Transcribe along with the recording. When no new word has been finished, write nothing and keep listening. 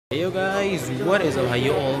Hey yo guys, what is up, how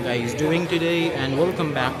you all guys doing today, and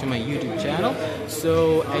welcome back to my YouTube channel.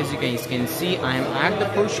 So as you guys can see, I am at the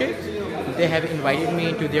Porsche. They have invited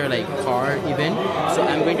me to their car event, so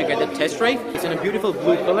I'm going to get a test drive. It's in a beautiful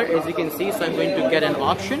blue color as you can see, so I'm going to get an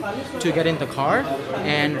option to get in the car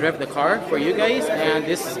and rev the car for you guys. And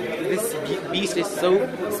this beast is so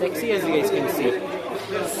sexy as you guys can see.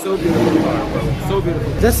 So beautiful car, bro, so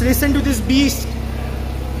beautiful. Just listen to this beast.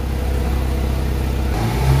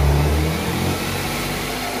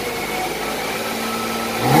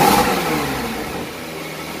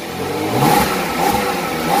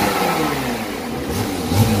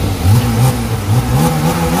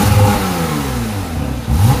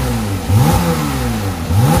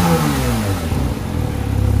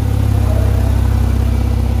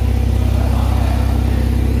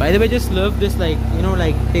 By the way, just love this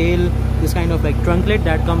tail, this kind of trunklet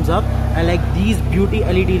that comes up. I like these beauty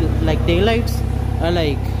LED tail lights are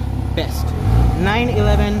best.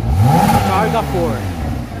 911 Targa 4.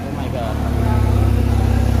 Oh my god.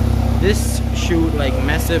 This shoot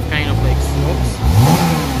massive kind of smokes.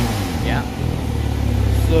 Yeah.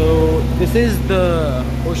 So this is the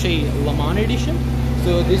Porsche Le Mans edition.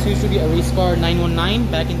 So this used to be a race car 919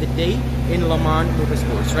 back in the day in Le Mans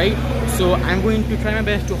Motorsports, right? So I'm going to try my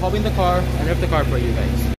best to hop in the car and rev the car for you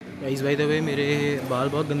guys. Guys, by the way, मेरे बाल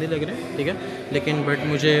बहुत गंदे लग रहे हैं, ठीक है? लेकिन बट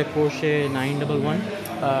मुझे Porsche 911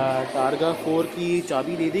 Targa 4 की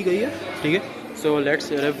चाबी दे दी गई है, ठीक है? So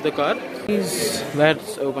let's rev the car.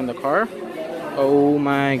 Let's open the car. Oh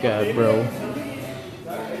my god, bro.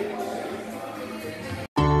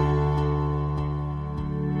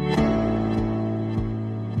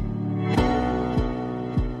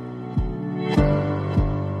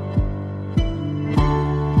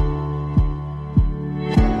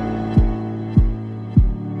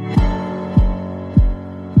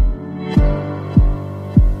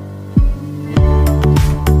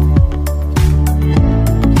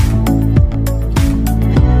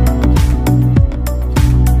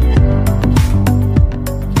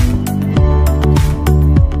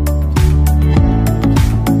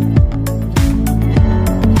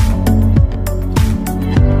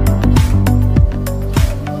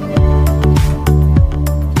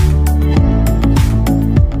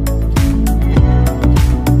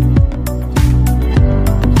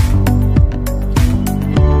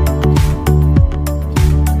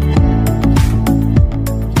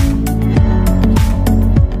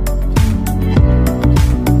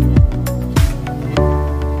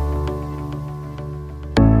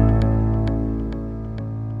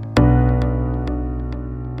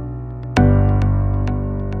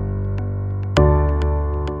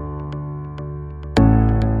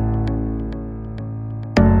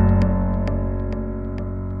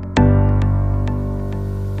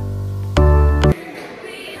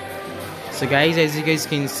 So guys, as you guys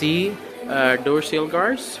can see, door seal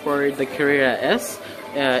guards for the Carrera S,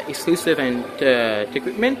 exclusive and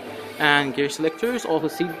equipment, and gear selectors, also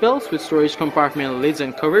seat belts with storage compartment lids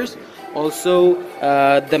and covers. Also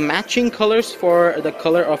the matching colors for the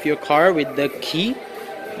color of your car with the key.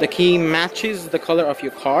 The key matches the color of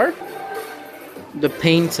your car. The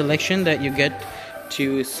paint selection that you get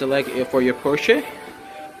to select for your Porsche.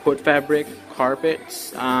 Hood fabric,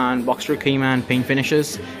 carpets, and Boxster Cayman paint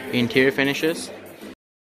finishes, interior finishes.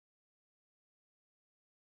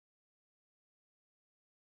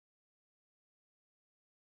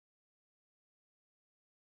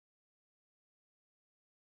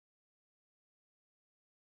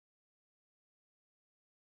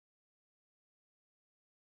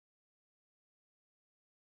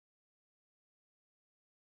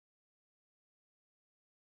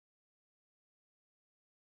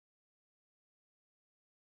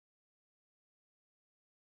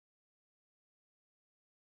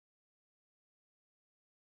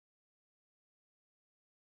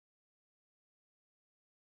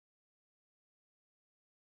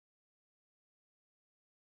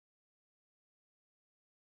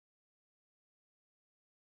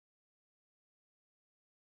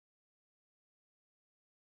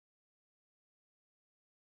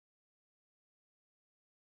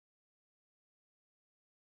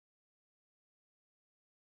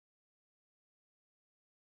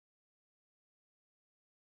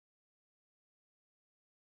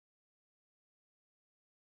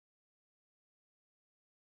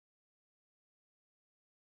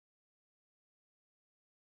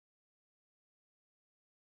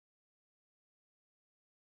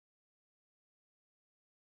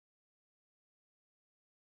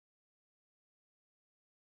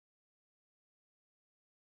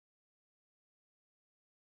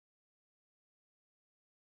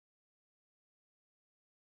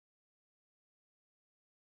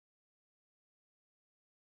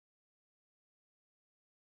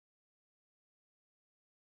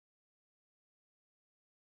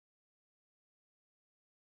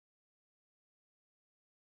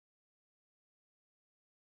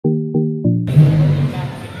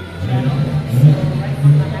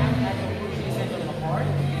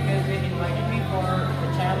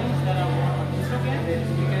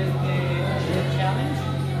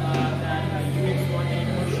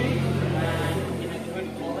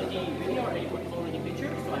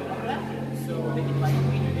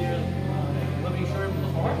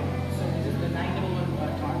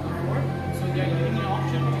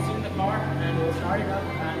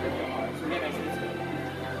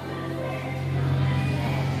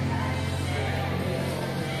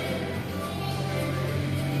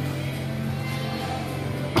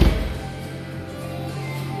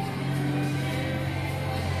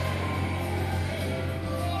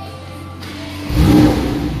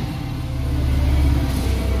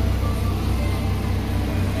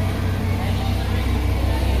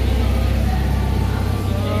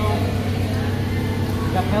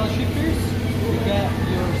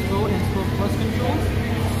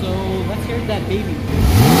 hear that baby.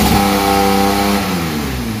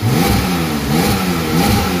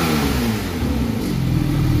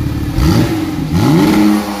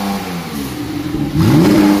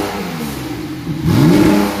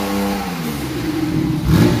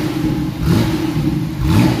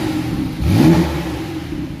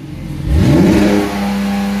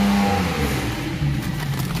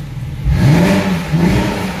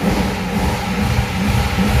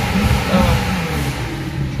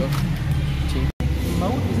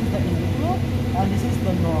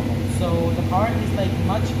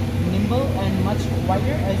 Much nimble and much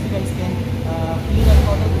wider, as you guys can feel the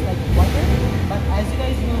throttle is like wider, but as you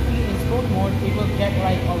guys will feel in sport mode, it will get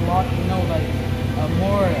like a lot, you know, like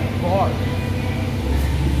more roar.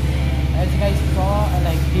 As you guys saw,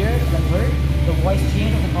 like here, like heard the voice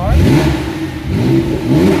change of the car.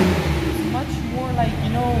 It's much more like,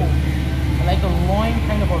 you know, like a loin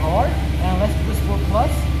kind of a roar. And let's do the Sport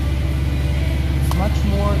Plus. It's much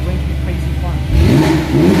more going to be crazy fun.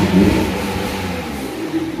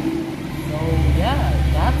 Yeah,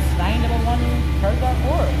 that's 911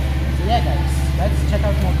 Car.org. So yeah guys, let's check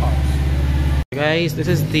out more cars. Guys, this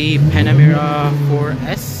is the Panamera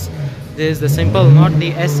 4S. This is the simple, not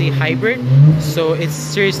the SE hybrid. So it's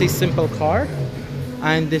seriously simple car.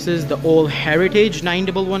 And this is the old heritage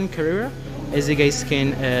 911 Carrera. As you guys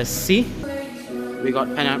can see, we got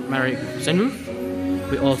Panamera sunroof.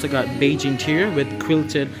 We also got beige interior with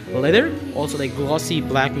quilted leather, also like glossy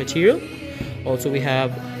black material. Also we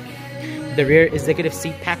have the rear executive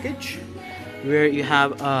seat package, where you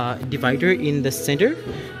have a divider in the center,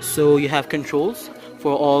 so you have controls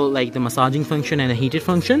for all like the massaging function and the heated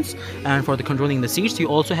functions, and for the controlling the seats you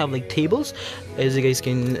also have like tables, as you guys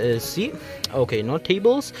can see. Okay, not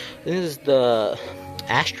tables, this is the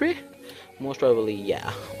ashtray, most probably,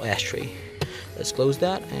 yeah, ashtray. Let's close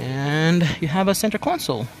that, and you have a center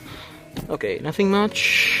console. Okay, nothing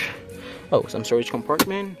much. Oh, some storage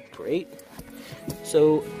compartment, great.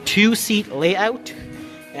 So 2-seat layout,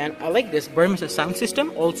 and I like this Burmester sound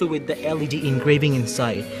system, also with the LED engraving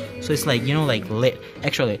inside. So it's like, you know, like lit.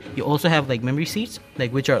 Actually, you also have like memory seats,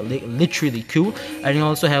 like which are literally cool, and you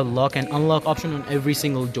also have lock and unlock option on every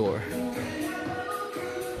single door.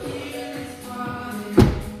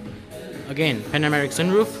 Again, panoramic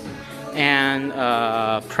sunroof and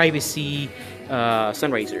privacy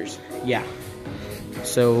sunrisers. Yeah.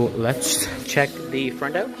 So let's check the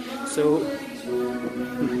front out. So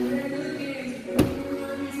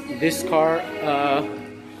this car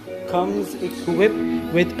comes equipped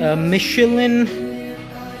with a Michelin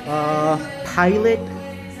Pilot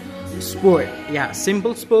Sport. Yeah,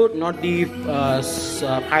 simple Sport, not the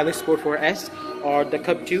Pilot Sport 4S or the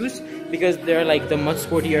Cup 2s, because they're like the much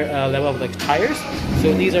sportier level of like tires.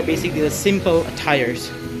 So these are basically the simple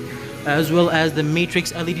tires, as well as the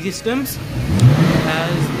Matrix LED systems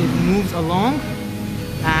as it moves along.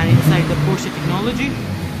 And inside the Porsche technology,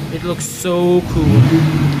 it looks so cool.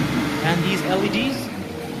 And these LEDs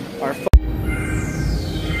are fun.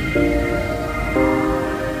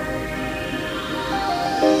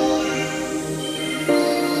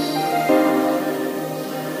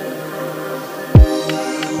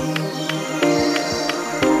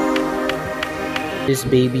 This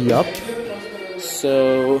baby up.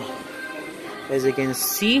 So as you can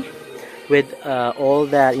see, with all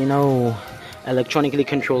that, you know, electronically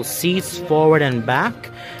controlled seats forward and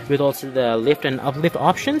back, with also the lift and uplift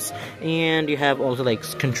options, and you have also like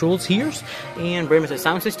controls here, and Burmester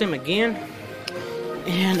sound system again.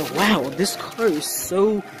 And wow, this car is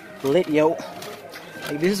so lit, yo.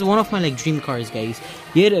 Like this is one of my like dream cars, guys.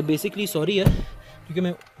 ये basically, sorry है क्योंकि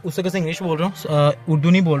मैं उस जगह से English बोल रहा हूँ, उर्दू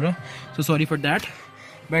नहीं बोल रहा, so sorry for that.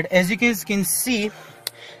 But as you guys can see,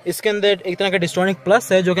 इसके अंदर एक तरह का डिस्ट्रॉनिक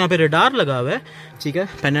प्लस है जो कि यहाँ पे रडार लगा हुआ है, ठीक है,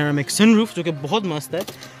 पैनोरामिक सनरूफ जो कि बहुत मस्त है।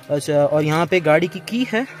 अच्छा, और यहाँ पे गाड़ी की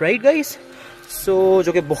है, राइट गाइस, सो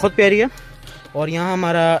जो कि बहुत प्यारी है। और यहाँ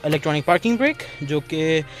हमारा इलेक्ट्रॉनिक पार्किंग ब्रेक जो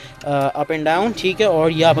कि अप एंड डाउन, ठीक है।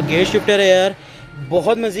 और ये आपका गेयर शिफ्टर है यार,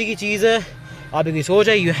 बहुत मज़े की चीज़ है। आप एक सोच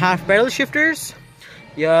है, यू हैव पैडल शिफ्टर्स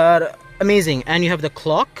यार, amazing, and you have the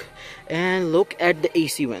clock and look at the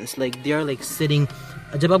AC vents, like they are like sitting.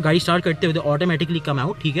 जब आप गाड़ी स्टार्ट करते हो तो ऑटोमेटिकली कम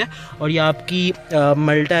आउट, ठीक है। और ये आपकी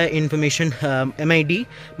multi information MID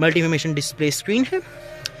multi information display screen है।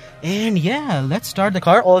 एंड या let's start the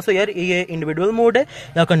car. Also यार ये इंडिविजुअल मोड है,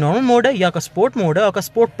 या का नॉर्मल मोड है, या का स्पोर्ट मोड है, या का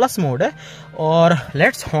स्पोर्ट प्लस मोड है। और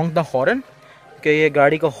लेट्स हॉन्क द हॉर्न कि ये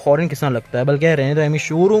गाड़ी का हॉर्न किस तरह लगता है, बल्कि रहने तो हमें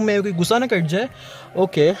शोरूम में कोई गुस्सा ना कट जाए।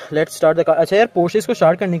 Okay, let's start the car. अच्छा यार, पोर्शेस को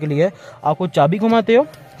स्टार्ट करने के लिए आपको चाबी घुमाते हो,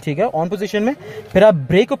 ठीक है, ऑन पोजीशन में। फिर आप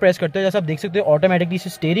ब्रेक को प्रेस करते हो, जैसे आप देख सकते हो ऑटोमेटिकली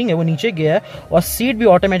स्टीयरिंग है वो नीचे गया है और सीट भी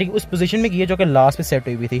ऑटोमेटिक उस पोजीशन में गई है जो कि लास्ट पे सेट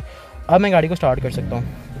हुई हुई थी। अब मैं गाड़ी को स्टार्ट कर सकता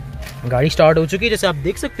हूँ। गाड़ी स्टार्ट हो चुकी है। जैसे आप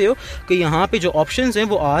देख सकते हो कि यहाँ पे जो ऑप्शंस हैं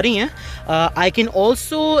वो आ रही हैं। I can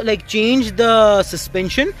also like change the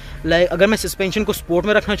suspension, like अगर मैं सस्पेंशन को स्पोर्ट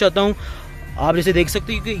में रखना चाहता हूँ, आप जैसे देख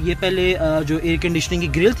सकते हो कि ये पहले जो एयर कंडीशनिंग की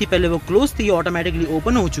ग्रिल थी पहले वो क्लोज थी, ऑटोमेटिकली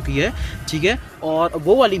ओपन हो चुकी है, ठीक है। और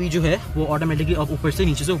वो वाली भी जो है वो ऑटोमेटिकली ऊपर से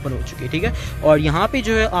नीचे से ओपन हो चुकी है, ठीक है। और यहाँ पे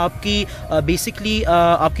जो है आपकी बेसिकली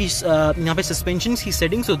आपकी यहाँ पे सस्पेंशन की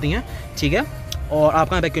सेटिंग्स होती हैं, ठीक है। और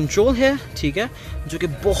आपका यहाँ पे कंट्रोल है, ठीक है, जो कि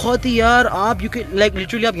बहुत ही यार आप यू के लाइक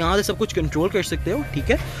लिटरली आप यहाँ से सब कुछ कंट्रोल कर सकते हो, ठीक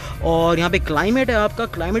है। और यहाँ पे क्लाइमेट है, आपका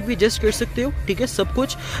क्लाइमेट भी एडजस्ट कर सकते हो, ठीक है, सब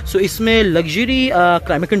कुछ। सो इसमें लग्जरी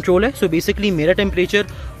क्लाइमेट कंट्रोल है। सो बेसिकली मेरा टेम्परेचर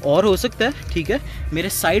और हो सकता है, ठीक है, मेरे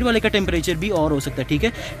साइड वाले का टेम्परेचर भी और हो सकता है, ठीक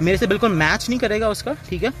है। मेरे से बिल्कुल मैच नहीं करेगा उसका,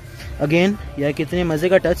 ठीक है। अगेन यार कितने मज़े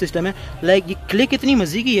का टच सिस्टम है, लाइक ये क्लिक इतनी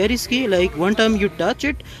मज़े की यार इसकी, like one time you touch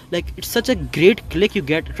it like it's such a great click you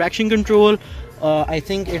get. Traction control I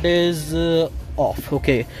think it is off.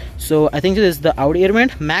 Okay, so I think this is the out air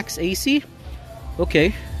vent, max AC. Okay,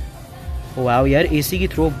 wow यार AC की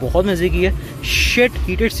throw बहुत मजे की है। Shit,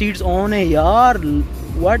 heated seats on है यार,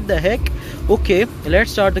 what the heck. Okay,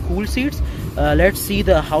 let's start the cool seats. Let's see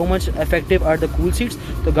the how much effective are the cool seats.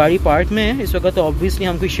 तो गाड़ी पार्क में है इस वक्त, तो ऑब्वियसली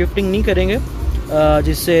हम कोई शिफ्टिंग नहीं करेंगे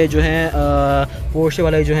जिससे जो है पोर्शे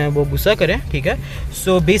वाले जो हैं वो गुस्सा करें, ठीक है।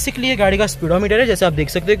 सो बेसिकली ये गाड़ी का स्पीडोमीटर है। जैसे आप देख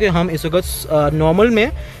सकते हैं कि हम इस वक्त नॉर्मल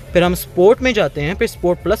में, फिर हम स्पोर्ट में जाते हैं, फिर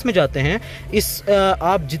स्पोर्ट प्लस में जाते हैं। इस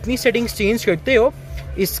आप जितनी सेटिंग्स चेंज करते हो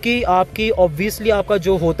इसकी आपकी ऑब्वियसली आपका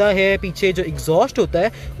जो होता है पीछे जो एग्जॉस्ट होता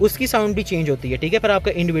है उसकी साउंड भी चेंज होती है, ठीक है। पर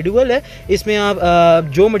आपका इंडिविजुअल है, इसमें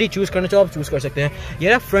आप जो मर्जी चूज़ करना चाहो आप चूज़ कर सकते हैं।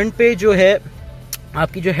 ये फ्रंट पे जो है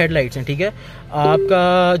आपकी जो हेडलाइट्स हैं, ठीक है,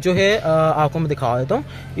 आपका जो है आपको मैं दिखा देता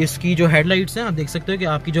हूँ। इसकी जो हेडलाइट्स हैं आप देख सकते हो कि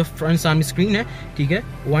आपकी जो फ्रंट सामने स्क्रीन है, ठीक है,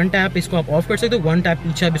 वन टैप इसको आप ऑफ कर सकते हो, वन टैप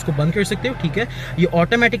पीछे आप इसको बंद कर सकते हो, ठीक है। ये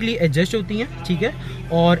ऑटोमेटिकली एडजस्ट होती हैं, ठीक है।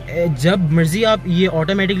 और जब मर्जी आप ये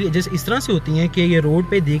ऑटोमेटिकली एडजस्ट इस तरह से होती हैं कि ये रोड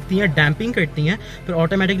पे देखती हैं, डैम्पिंग करती हैं, फिर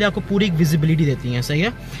ऑटोमेटिकली आपको पूरी विजिबिलिटी देती हैं, सही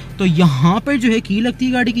है। तो यहाँ पर जो है की लगती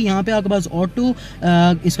है गाड़ी की, यहाँ पे आपके पास ऑटो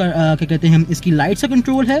इसका क्या कहते हैं इसकी लाइट्स का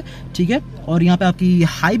कंट्रोल है, ठीक है। और यहाँ पे आपकी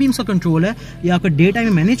हाई बीम्स का कंट्रोल है, ये आपका डे टाइम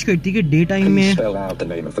में मैनेज करती है कि डे टाइम में।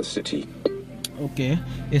 ओके,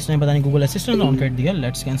 इसने पता नहीं गूगल असिस्टेंट ऑन कर दिया,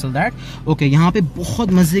 लेट्स कैंसिल दैट। ओके, यहाँ पे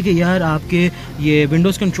बहुत मजे के यार आपके ये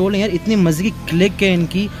विंडोज कंट्रोल है यार, इतने मजे की क्लिक है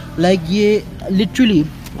इनकी, लाइक ये लिटरली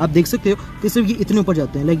आप देख सकते हो कि सिर्फ ये इतने ऊपर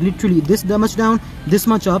जाते हैं, like literally this much down, this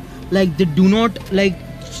much up, like they do not like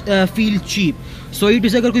feel cheap. So it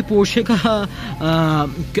is अगर कोई पोर्शे का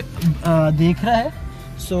देख रहा है,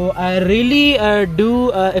 सो आई रियली डू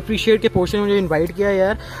अप्रिशिएट के पोर्शन ने मुझे इन्वाइट किया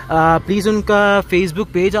यार। प्लीज़ उनका फेसबुक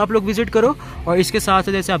पेज आप लोग विजिट करो, और इसके साथ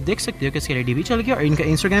साथ जैसे आप देख सकते हो कि इसकी रेडी भी चल गया, और इनका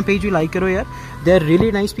इंस्टाग्राम पेज भी लाइक करो यार। They are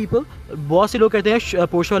really nice people. बहुत से लोग कहते हैं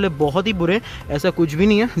पोर्शे वाले बहुत ही बुरे हैं, ऐसा कुछ भी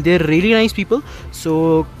नहीं है, they are really nice people.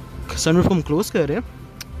 So sunroof हम क्लोज कर रहे हैं।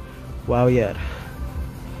 वाओ यार,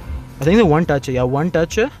 आई थिंक वन टच है यार, वन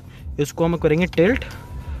टच है। इसको हम करेंगे टिल्ट,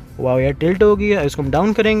 वाओ यार टिल्ट हो गया। इसको हम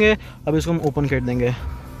डाउन करेंगे, अब इसको हम ओपन कर देंगे,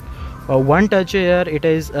 और वन टच है यार, इट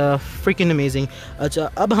इज़ फ्रिकिंग अमेजिंग। अच्छा,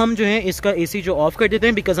 अब हम जो है इसका एसी जो ऑफ कर देते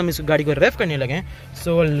हैं बिकॉज हम इस गाड़ी को रेव करने लगे हैं।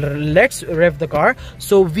 So let's rev the car.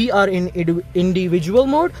 So we are in individual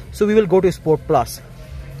mode, so we will go to sport plus.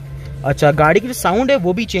 अच्छा, गाड़ी की जो साउंड है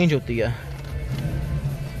वो भी चेंज होती है।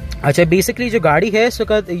 अच्छा, बेसिकली जो गाड़ी है सो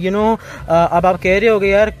यू नो अब आप कह रहे होगे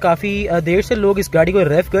यार काफ़ी देर से लोग इस गाड़ी को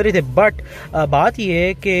रेफ कर रहे थे, बट बात ये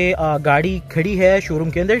है कि गाड़ी खड़ी है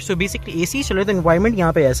शोरूम के अंदर। सो बेसिकली एसी चल रहा है, तो इन्वायरमेंट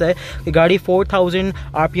यहाँ पे ऐसा है कि गाड़ी 4000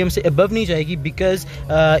 आरपीएम से अबव नहीं जाएगी, बिकॉज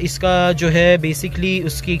इसका जो है बेसिकली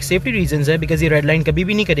उसकी एक सेफ्टी रीजंस है, बिकॉज ये रेड लाइन कभी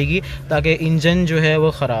भी नहीं करेगी ताकि इंजन जो है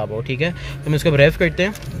वो ख़राब हो, ठीक है। तो हम इसको रेफ करते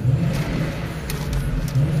हैं।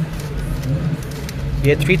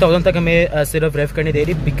 ये 3000 तक हमें सिर्फ रेफ करने दे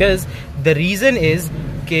रही, बिकॉज द रीज़न इज़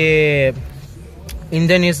के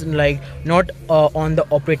engine is like not on the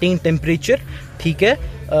operating temperature, ठीक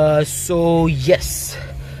है। So yes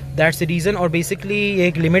that's the reason. और बेसिकली ये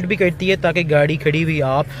एक लिमिट भी करती है ताकि गाड़ी खड़ी हुई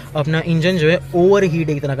आप अपना इंजन जो है ओवर हीट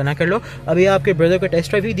एक तरह का ना कर लो। अभी आपके ब्रदर को टेस्ट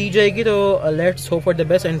ड्राइव भी दी जाएगी, तो let's hope for the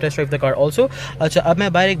best and test drive the car also. अच्छा, अब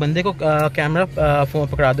मैं बाहर एक बंदे को कैमरा फोन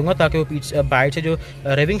पकड़ा दूंगा ताकि वो पीछे बाहर से जो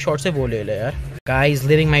रेविंग शॉट्स है वो ले ले यार। Guys,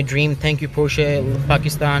 living my dream. Thank you Porsche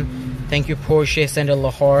Pakistan. Thank you Porsche Center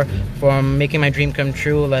Lahore for making my dream come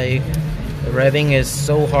true. Like revving is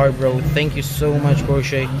so hard, bro. Thank you so much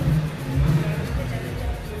Porsche.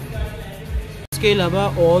 इसके अलावा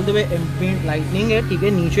all the way ambient lightning है, ठीक है,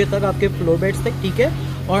 नीचे तक आपके floor beds तक, ठीक है।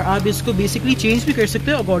 और आप इसको बेसिकली चेंज भी कर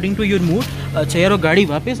सकते हो अकॉर्डिंग टू योर मूड। अच्छा यार, गाड़ी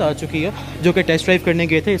वापस आ चुकी है जो कि टेस्ट ड्राइव करने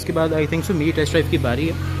गए थे। इसके बाद आई थिंक सो मेरी टेस्ट ड्राइव की बारी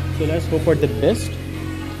है। So let's hope for the best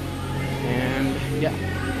and या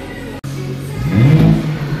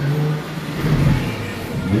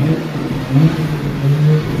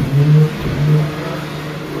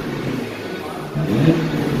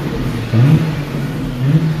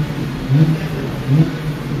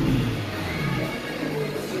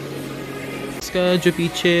इसका जो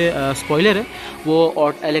पीछे स्पॉइलर है वो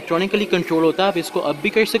और इलेक्ट्रॉनिकली कंट्रोल होता है। आप इसको अब भी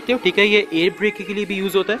कर सकते हो, ठीक है। ये एयर ब्रेक के लिए भी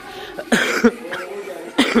यूज़ होता है।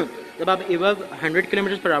 जब आप एबव 100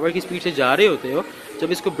 किलोमीटर पर आवर की स्पीड से जा रहे होते हो,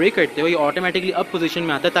 जब इसको ब्रेक करते हो, ये ऑटोमेटिकली अप पोजीशन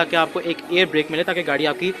में आता है ताकि आपको एक एयर ब्रेक मिले, ताकि गाड़ी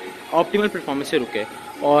आपकी ऑप्टिमल परफॉर्मेंस से रुके।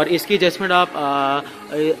 और इसकी एडजस्टमेंट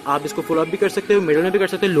आप इसको फुल अप भी कर सकते हो, मिडल में भी कर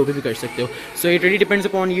सकते हो, लो भी कर सकते हो। So it really depends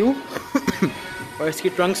upon you. और इसकी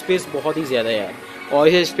ट्रंक स्पेस बहुत ही ज़्यादा है यार, और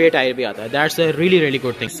ये स्पेयर टायर भी आता है। That's a really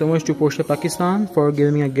good thing. So much to Porsche Pakistan for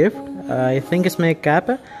giving me a gift. I think इसमें एक कैप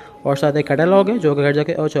है और साथ एक कैटलॉग है जो कि घर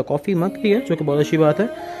जाके, अच्छा कॉफ़ी मग भी है जो कि बहुत अच्छी बात है।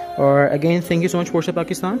 और again thank you so much Porsche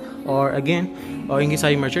Pakistan. और अगेन और इनकी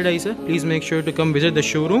सारी मर्चेंडाइज है। Please make sure to come visit the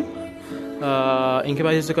showroom. इनके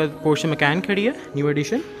पास इसका पोर्शे मैकान खड़ी है न्यू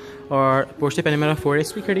एडिशन, और पोर्शे पैनामेरा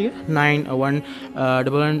 4S भी खड़ी है।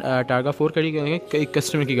 911 टारगा 4 खड़ी है, एक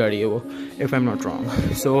कस्टमर की गाड़ी है वो, if I am not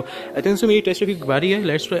wrong. So I think so मेरी टेस्ट ड्राइव की बारी है।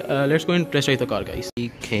 Let's go and test drive the car guys.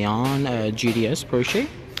 Cayenne GDS Porsche.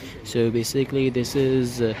 So basically this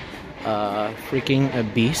is freaking a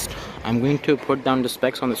beast. I'm going to put down the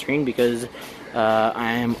specs on the screen because I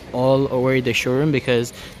am all over the showroom,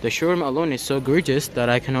 because the showroom alone is so gorgeous that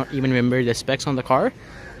I cannot even remember the specs on the car.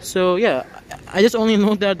 So yeah, I just only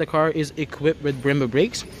know that the car is equipped with Brembo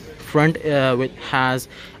brakes. Front which has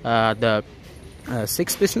the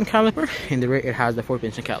 6-piston caliper. In the rear it has the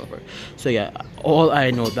 4-piston caliper. So yeah, all I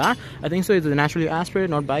know that. I think so it's a naturally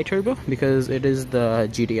aspirated, not bi-turbo, because it is the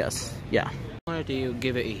GDS. Yeah, I wanted to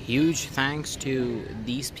give a huge thanks to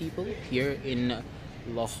these people here in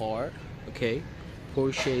Lahore, okay,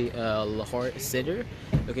 Porsche Lahore Sitter,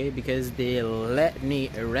 okay, because they let me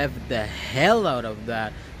rev the hell out of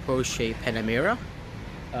that Porsche Panamera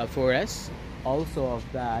 4S, also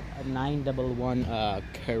of that 911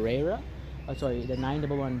 Carrera. Sorry, the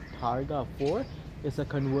 911 Targa 4 is a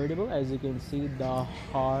convertible. As you can see,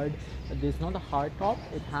 this is not a hard top,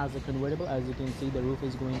 it has a convertible. As you can see, the roof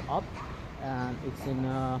is going up, and it's in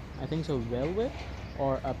I think so velvet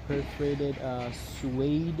or a perforated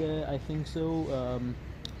suede, I think so,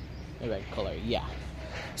 red color. Yeah,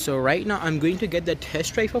 so right now I'm going to get the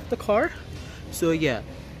test drive of the car. So yeah,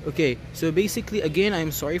 okay, so basically again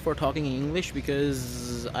I'm sorry for talking in English, because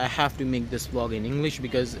I have to make this vlog in English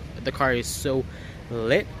because the car is so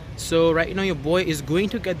lit. So right now your boy is going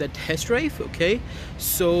to get the test drive, okay.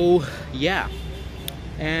 So yeah,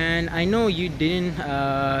 and I know you didn't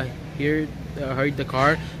heard the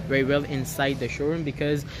car very well inside the showroom,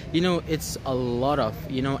 because you know it's a lot of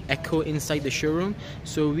echo inside the showroom.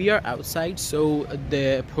 So we are outside. So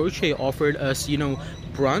the Porsche offered us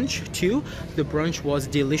brunch too. The brunch was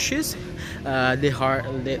delicious. They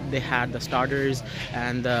had the starters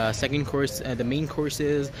and the second course, the main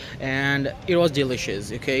courses, and it was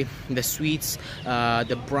delicious, okay. The sweets,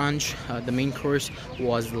 the brunch, the main course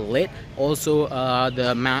was lit. Also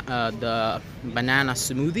the banana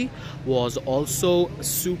smoothie was also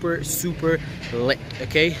super lit,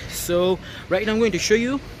 okay. So right now I'm going to show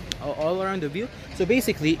you all around the view. So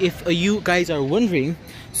basically, if you guys are wondering,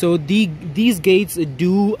 so these gates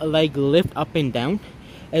do like lift up and down.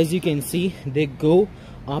 As you can see, they go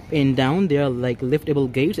up and down. They are like liftable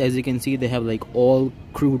gates. As you can see, they have like all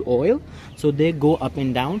crude oil, so they go up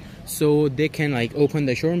and down, so they can like open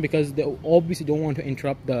the showroom, because they obviously don't want to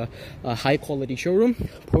interrupt the high quality showroom.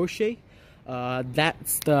 Porsche,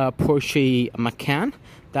 that's the Porsche Macan,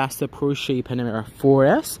 that's the Porsche Panamera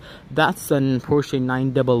 4S, that's the Porsche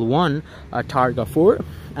 911 Targa 4,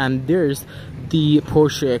 and there's the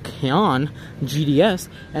Porsche Cayenne GDS,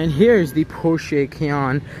 and here's the Porsche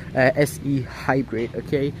Cayenne SE Hybrid,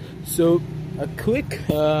 okay. So a quick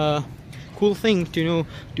cool thing to know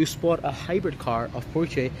to spot a hybrid car of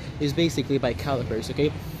Porsche is basically by calipers, okay.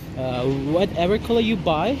 Whatever color you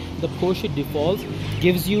buy, the Porsche default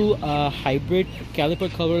gives you hybrid caliper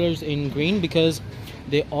colors in green, because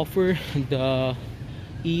they offer the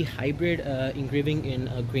e-hybrid engraving in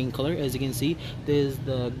a green color. As you can see, there's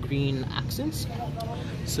the green accents,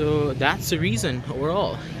 so that's the reason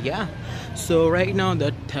overall. Yeah, so right now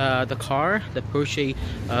that the car, the Porsche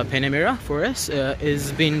Panamera 4S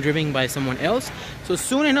is being driven by someone else. So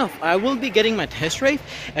soon enough I will be getting my test drive,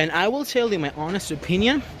 and I will tell you my honest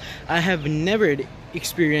opinion. I have never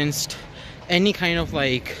experienced any kind of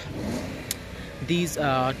like these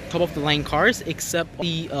top of the line cars except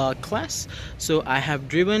the class. So I have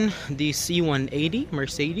driven the C180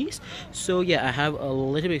 Mercedes, so yeah, I have a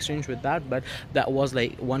little bit experience with that, but that was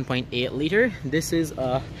like 1.8 liter. This is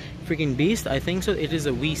a freaking beast. I think so. It is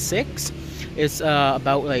a V6. It's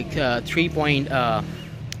about like 3.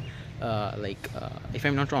 If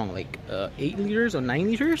I'm not wrong, like 8 liters or 9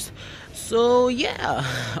 liters. So yeah,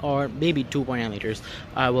 or maybe 2.9 liters.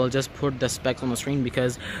 I will just put the specs on the screen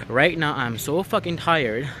because right now I'm so fucking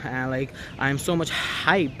tired and like I'm so much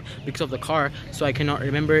hype because of the car, so I cannot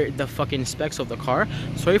remember the fucking specs of the car.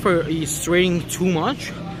 Sorry for straying too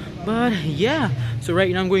much. But yeah, so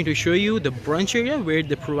right now I'm going to show you the brunch area where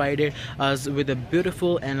they provided us with a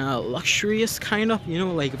beautiful and luxurious kind of, you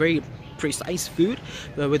know, like very precise food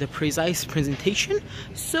with a precise presentation.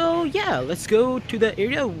 So yeah, let's go to the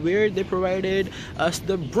area where they provided us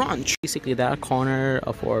the brunch. Basically that corner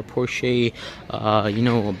of our Porsche you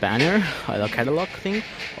know, banner, the catalog thing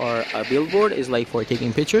or a billboard is like for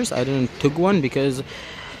taking pictures. I didn't took one because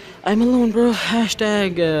I'm alone, bro.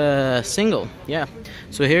 Hashtag single. Yeah.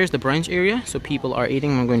 So here's the brunch area. So people are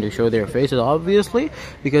eating. I'm going to show their faces, obviously,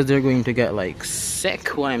 because they're going to get like sick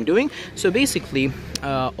what I'm doing. So basically,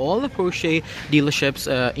 all the Porsche dealerships,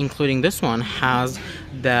 including this one, has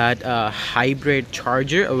that hybrid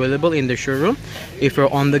charger available in the showroom. If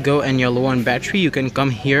you're on the go and you're low on battery, you can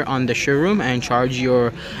come here on the showroom and charge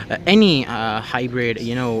your any hybrid,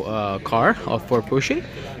 you know, car for Porsche.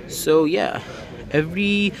 So yeah.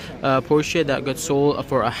 Every Porsche that gets sold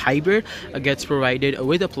for a hybrid gets provided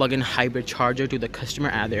with a plug-in hybrid charger to the customer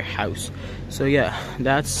at their house. So yeah,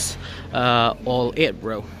 that's all it,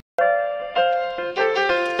 bro.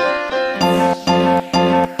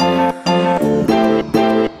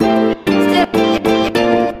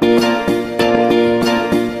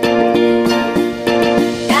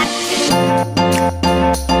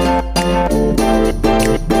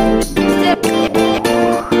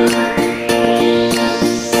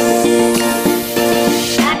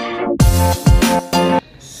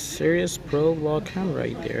 Serious Pro vlog camera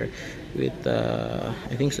right there with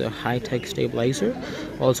I think so high-tech stabilizer,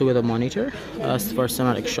 also with a monitor for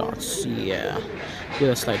cinematic shots. Yeah,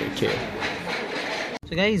 with a slider too.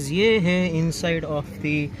 So guys, ये है inside of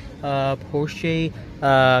the Porsche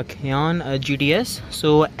Cayenne GTS.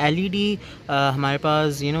 So LED हमारे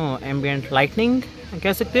पास, you know, ambient lighting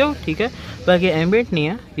कह सकते हो, ठीक है, बाकी ambient नहीं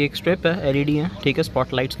है, ये एक स्ट्रिप है, एलईडी है, ठीक है,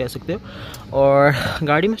 स्पॉटलाइट्स कह सकते हो। और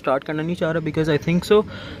गाड़ी में स्टार्ट करना नहीं चाह रहा बिकॉज आई थिंक सो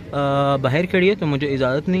बाहर खड़ी है तो मुझे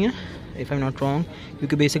इजाज़त नहीं है, if I am not wrong,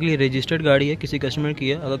 क्योंकि बेसिकली रजिस्टर्ड गाड़ी है, किसी कस्टमर की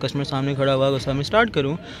है। अगर कस्टमर सामने खड़ा हुआ गुस्सा में स्टार्ट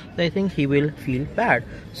करूँ तो I think he will feel bad,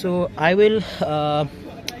 so I will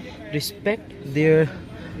respect there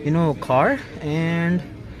you know car and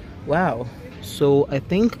wow. So I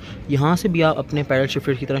think यहाँ से भी आप अपने पैडल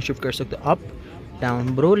शिफ्टर की तरह शिफ्ट कर सकते हो, up down,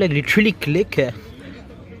 bro, like literally click है,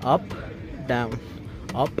 up down,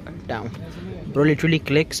 bro, literally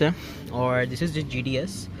clicks है। और this is the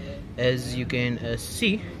GTS as you can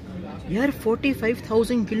see यार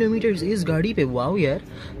 45,000 किलोमीटर्स इस गाड़ी पे। वाओ यार,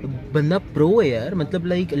 बंदा प्रो है यार, मतलब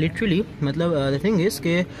लाइक लिटरली, मतलब द थिंग इज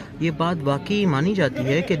के ये बात वाकई मानी जाती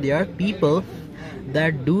है कि there are people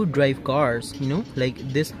that do drive cars, you know, like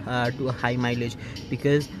this to a high mileage,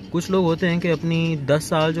 because कुछ लोग होते हैं कि अपनी 10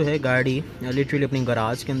 साल जो है गाड़ी लिटरली अपनी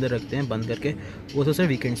गराज के अंदर रखते हैं बंद करके, वो तो सिर्फ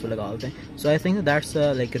वीकेंड्स पे लगाते हैं। सो I think that's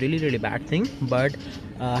like really really bad thing, but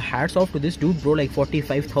hats off to this dude, bro, like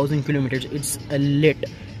 45,000 kilometers, it's lit,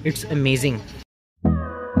 it's amazing.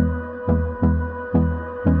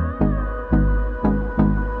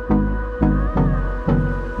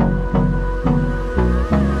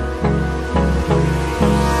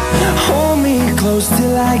 Close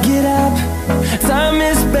till I get up, time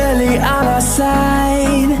is barely on our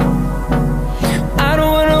side. I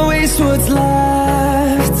don't wanna waste what's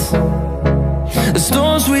left. The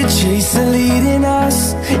storms we chase are leading us,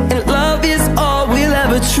 and love is all we'll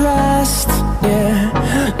ever trust. Yeah,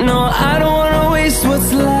 no, I don't wanna waste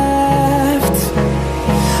what's left.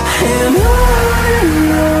 And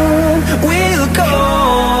on we'll go,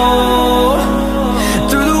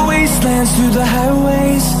 through the wastelands, through the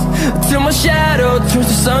highways, till my shadow turns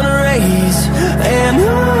to sun rays. And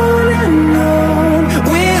on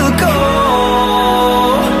we'll go,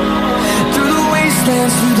 through the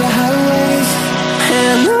wastelands, through the highways,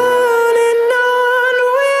 and on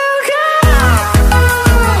we'll go.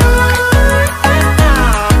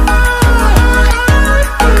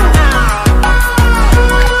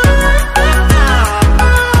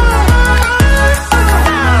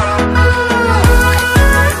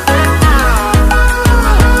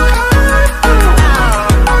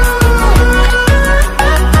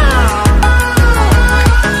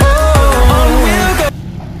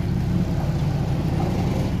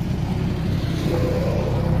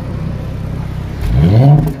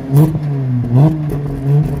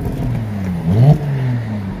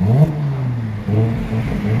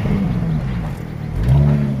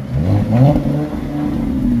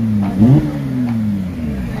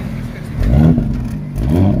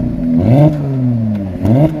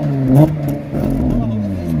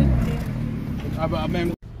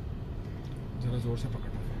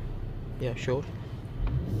 Yeah, sure.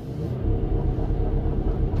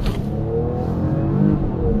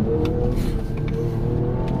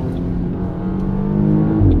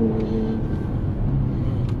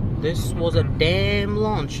 This was a damn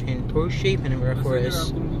launch in Porsche Panamera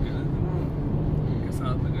 4S.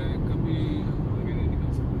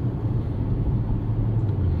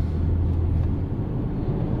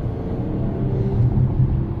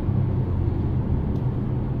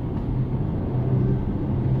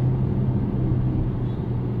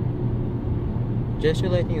 Just to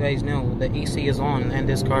let you guys know, the AC is on and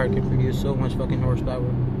this car can produce so much fucking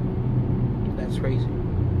horsepower. That's crazy.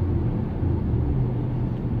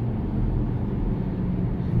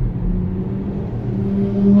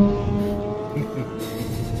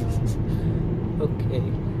 Okay.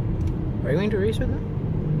 Are you going to race with them?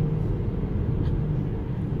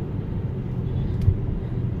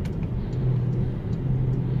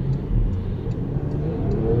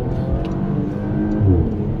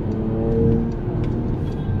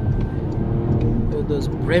 Those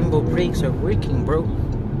Brembo brakes are working, bro.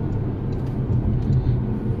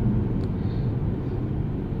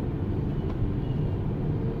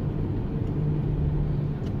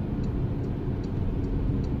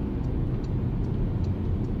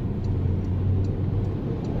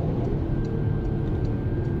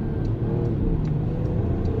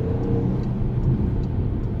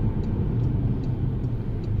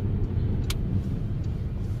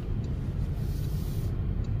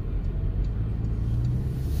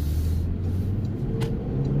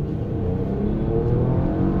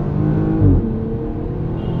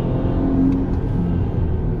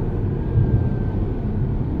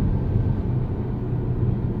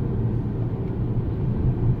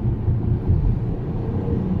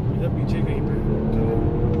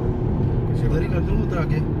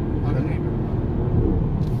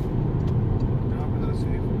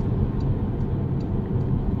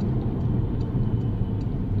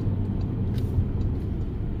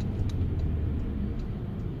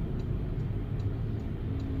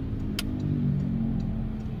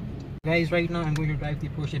 Guys, right now I'm going to drive the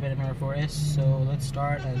Porsche Panamera 4S, so let's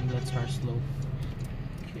start and let's start slow.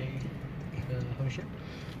 Okay, how much?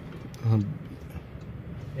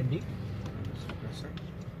 ND?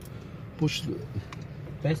 Push.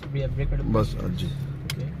 Best we have brake or Bus. Okay.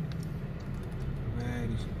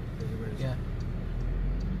 Yeah.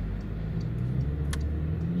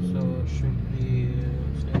 So should we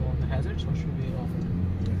stay on the hazards or should we off it?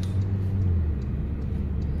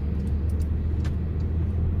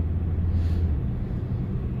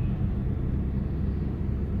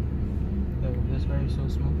 This car is so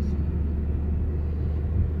smooth.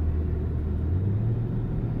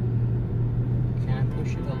 Can I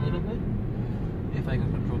push it a little bit? If I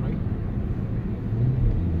can control, right?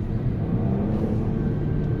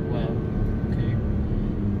 Wow. Okay.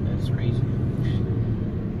 That's crazy.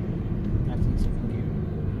 That's in second gear.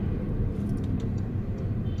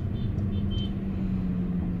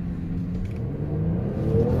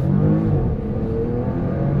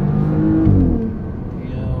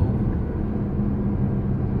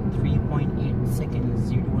 Seconds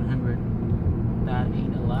 0 to 100. That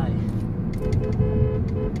ain't a lie.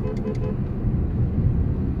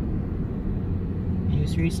 You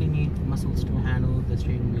seriously need muscles to handle the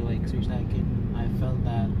steering wheel. Like seriously, I felt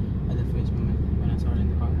that at the first moment when I started in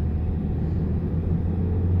the car.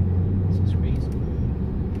 This is crazy.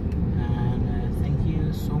 And thank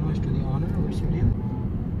you so much to the owner. What's your name?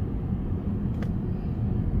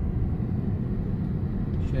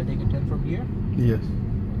 Should I take a 10 from here? Yes.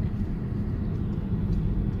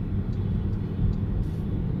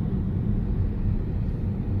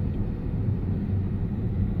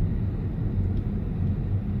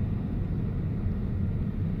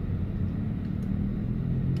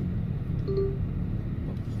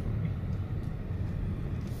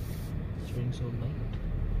 So light.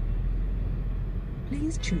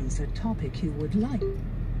 Please choose a topic you would like.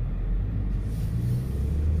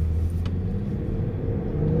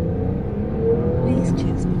 Please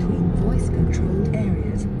choose between voice-controlled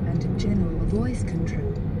areas and general voice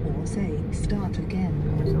control, or say start again.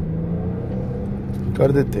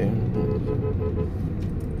 कर देते हैं.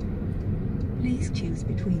 Please choose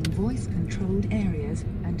between voice-controlled areas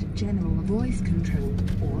and general voice control,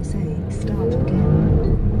 or say start again.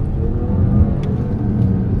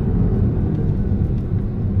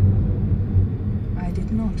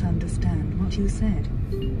 what you said.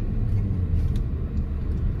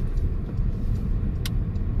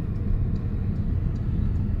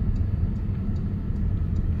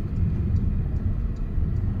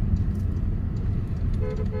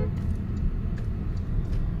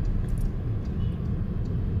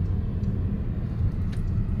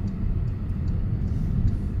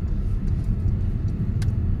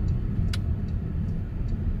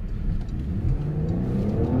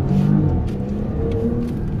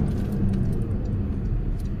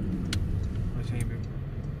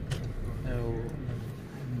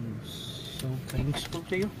 So thankful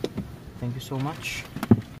to you. Thank you so much.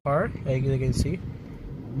 Car, as you can see.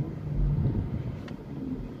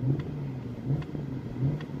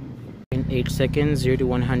 In 8 seconds, 0 to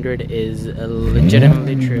 100 is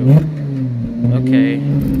legitimately true. Okay.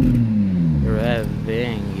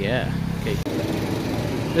 Revving, yeah. Okay.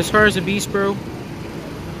 This car is a beast, bro.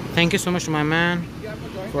 Thank you so much to my man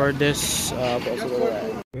for this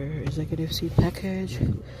executive seat package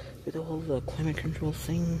with all the climate control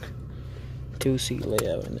thing. 2-seat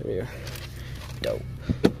layout in the rear. Dope.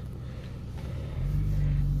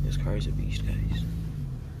 This car is a beast, guys.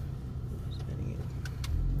 Spinning it.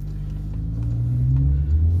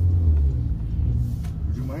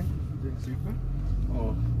 Would you mind doing seatbelt?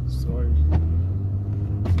 Oh, sorry.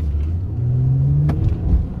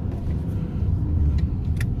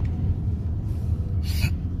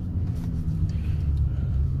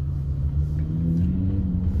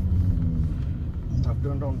 I've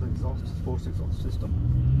turned on the exhaust, sports exhaust system.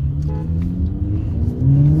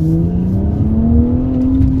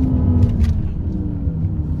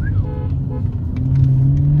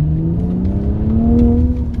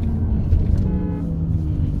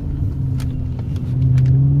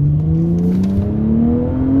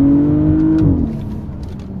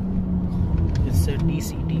 It's a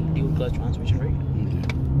DCT, dual clutch transmission, right?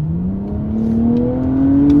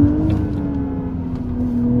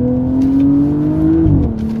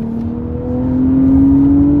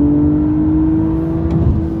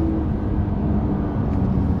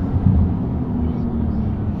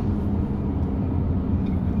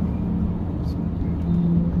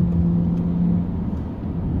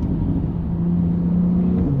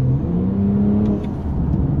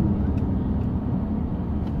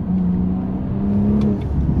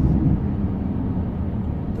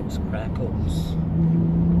 Crackles.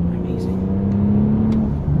 Amazing.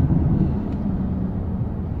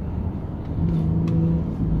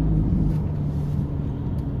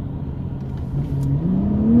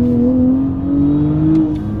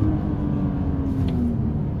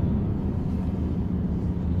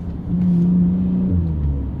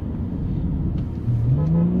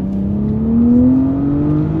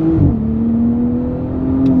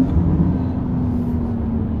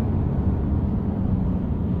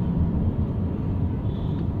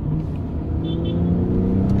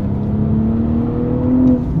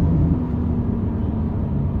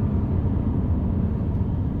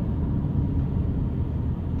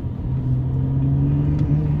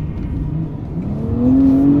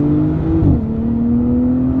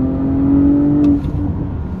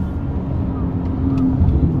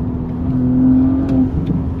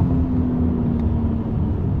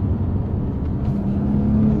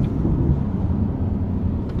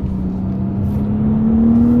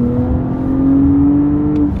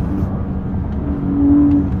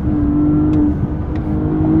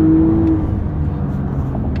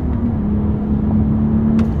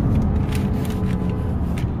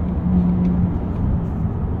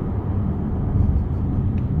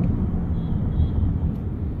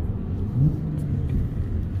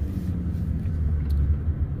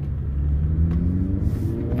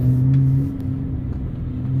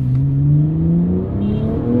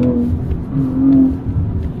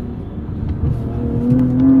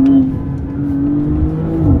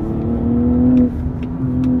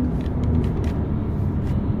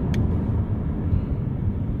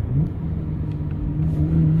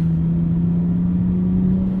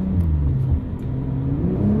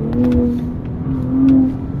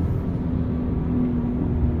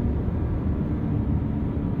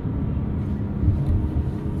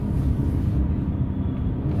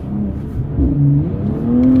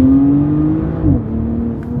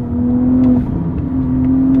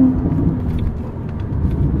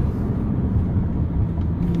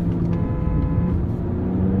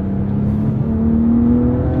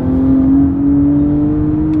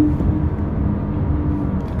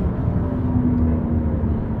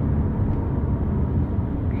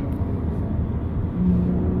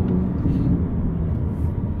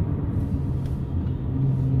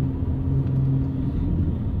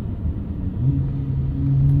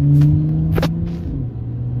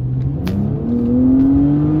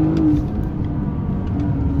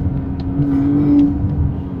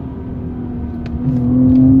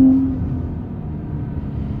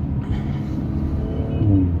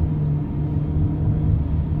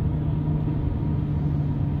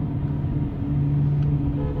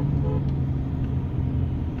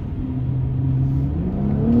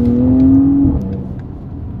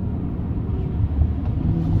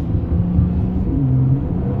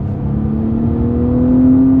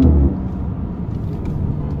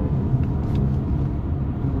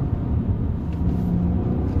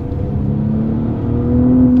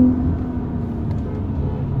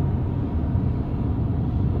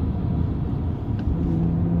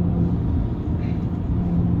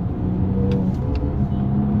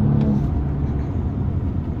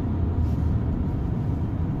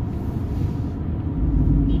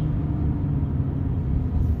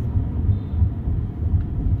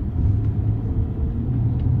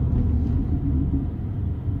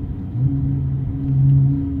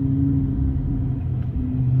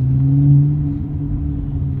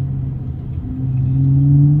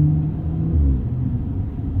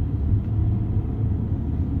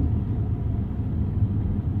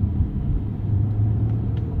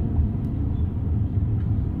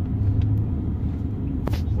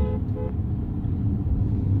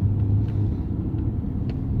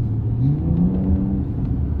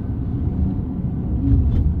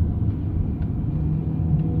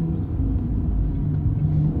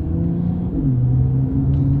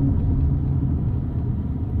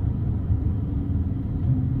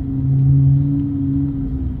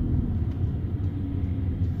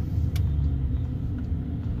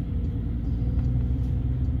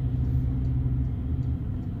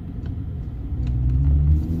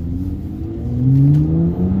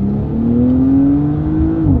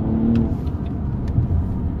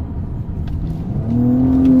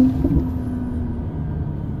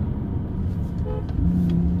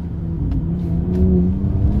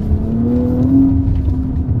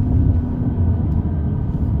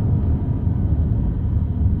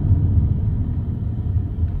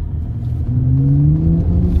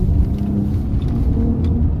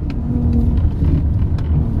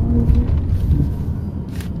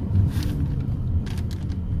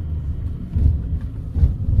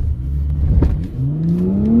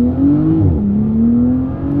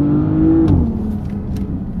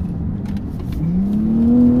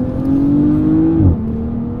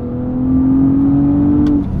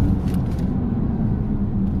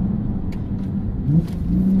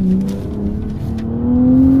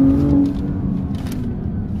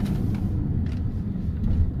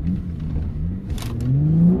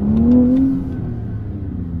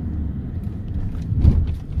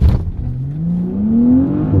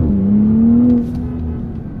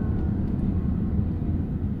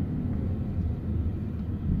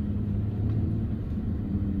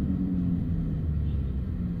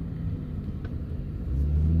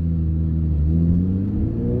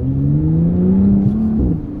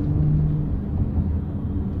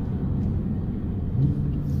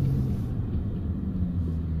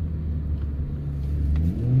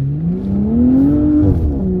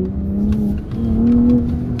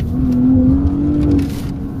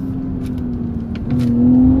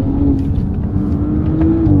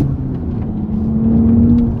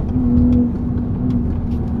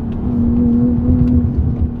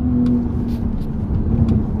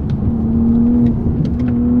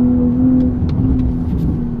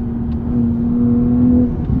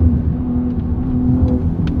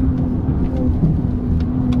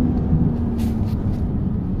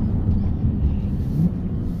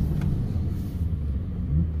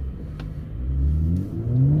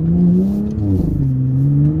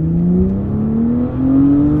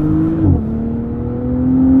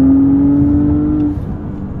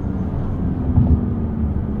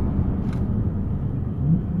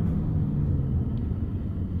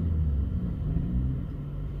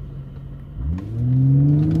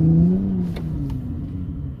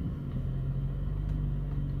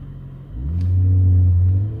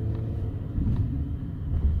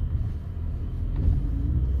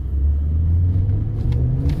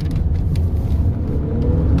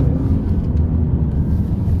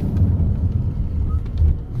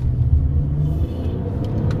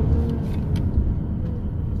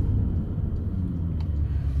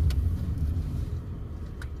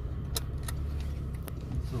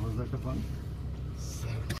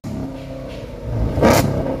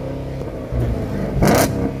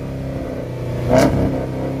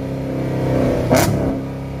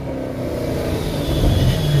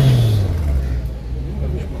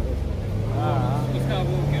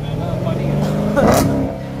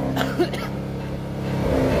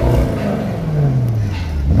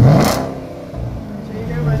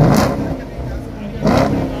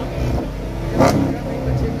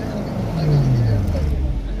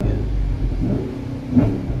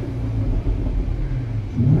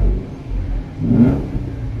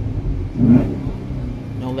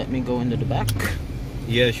 Now let me go into the back.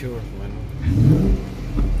 Yeah, sure.